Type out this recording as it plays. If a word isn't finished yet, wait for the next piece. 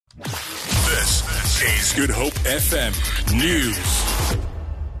This is Good Hope FM News.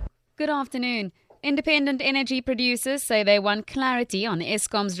 Good afternoon. Independent energy producers say they want clarity on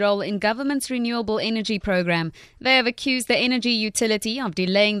Eskom's role in government's renewable energy program. They have accused the energy utility of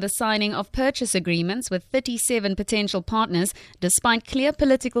delaying the signing of purchase agreements with 37 potential partners, despite clear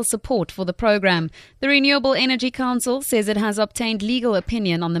political support for the program. The Renewable Energy Council says it has obtained legal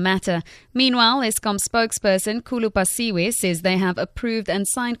opinion on the matter. Meanwhile, Eskom spokesperson Khulu Pasiwe says they have approved and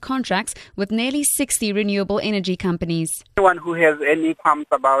signed contracts with nearly 60 renewable energy companies. Anyone who has any qualms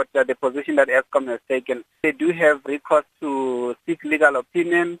about the position that Eskom has taken, they do have recourse to seek legal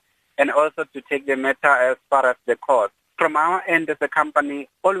opinion and also to take the matter as far as the court. From our end as a company,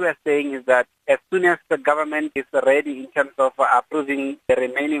 all we are saying is that as soon as the government is ready in terms of approving the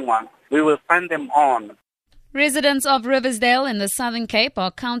remaining ones, we will sign them on. Residents of Riversdale in the Southern Cape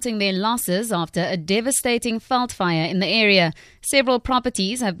are counting their losses after a devastating veldfire in the area. Several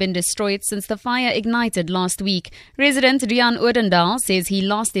properties have been destroyed since the fire ignited last week. Resident Rian Odendaal says he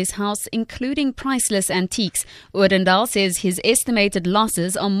lost his house, including priceless antiques. Odendaal says his estimated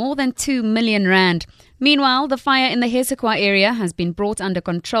losses are more than 2 million rand. Meanwhile, the fire in the Hesekwa area has been brought under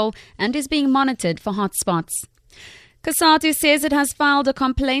control and is being monitored for hotspots. COSATU says it has filed a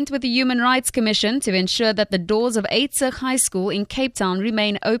complaint with the Human Rights Commission to ensure that the doors of Eitzig High School in Cape Town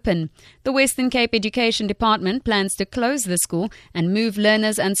remain open. The Western Cape Education Department plans to close the school and move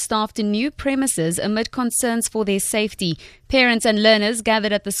learners and staff to new premises amid concerns for their safety. Parents and learners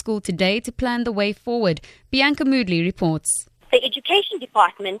gathered at the school today to plan the way forward. Bianca Moodley reports. The Education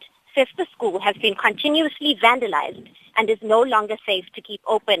Department says the school has been continuously vandalized and is no longer safe to keep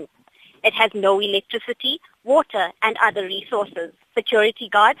open. It has no electricity, water and other resources. Security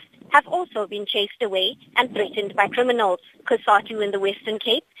guards have also been chased away and threatened by criminals. COSATU in the Western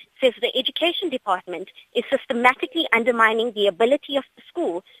Cape says the Education Department is systematically undermining the ability of the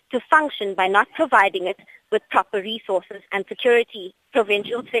school to function by not providing it with proper resources and security.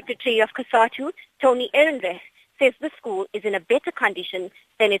 Provincial Secretary of COSATU, Tony Ehrenreich, says the school is in a better condition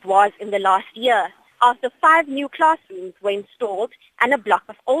than it was in the last year. After 5 new classrooms were installed and a block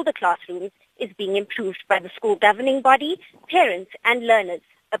of older classrooms is being improved by the school governing body, parents and learners.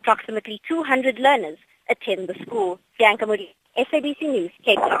 Approximately 200 learners attend the school. Bianca Moodley, SABC News,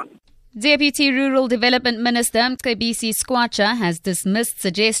 Cape Town. Deputy Rural Development Minister Mcebisi Skwatsha has dismissed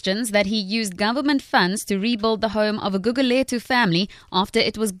suggestions that he used government funds to rebuild the home of a Gugulethu family after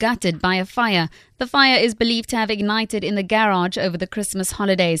it was gutted by a fire. The fire is believed to have ignited in the garage over the Christmas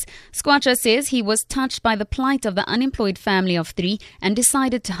holidays. Skwatsha says he was touched by the plight of the unemployed family of 3 and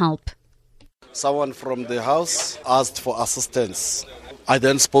decided to help. Someone from the house asked for assistance. I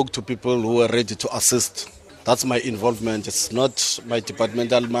then spoke to people who were ready to assist. That's my involvement. It's not my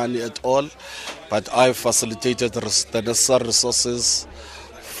departmental money at all, but I facilitated the necessary resources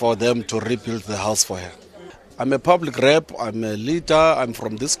for them to rebuild the house for her. I'm a public rep, I'm a leader, I'm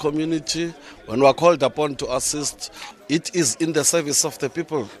from this community. When we are called upon to assist, it is in the service of the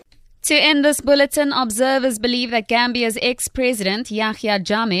people. To end this bulletin, observers believe that Gambia's ex-president Yahya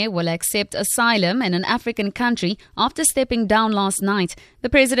Jammeh will accept asylum in an African country after stepping down last night. The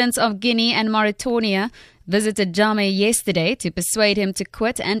presidents of Guinea and Mauritania visited Jammeh yesterday to persuade him to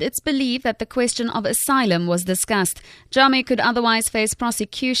quit, and it's believed that the question of asylum was discussed. Jammeh could otherwise face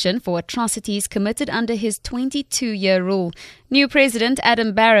prosecution for atrocities committed under his 22-year rule. New President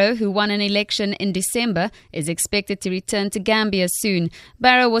Adam Barrow, who won an election in December, is expected to return to Gambia soon.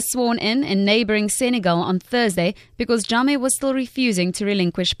 Barrow was sworn in neighbouring Senegal on Thursday because Jammeh was still refusing to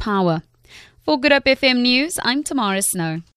relinquish power. For Good Hope FM News, I'm Tamara Snow.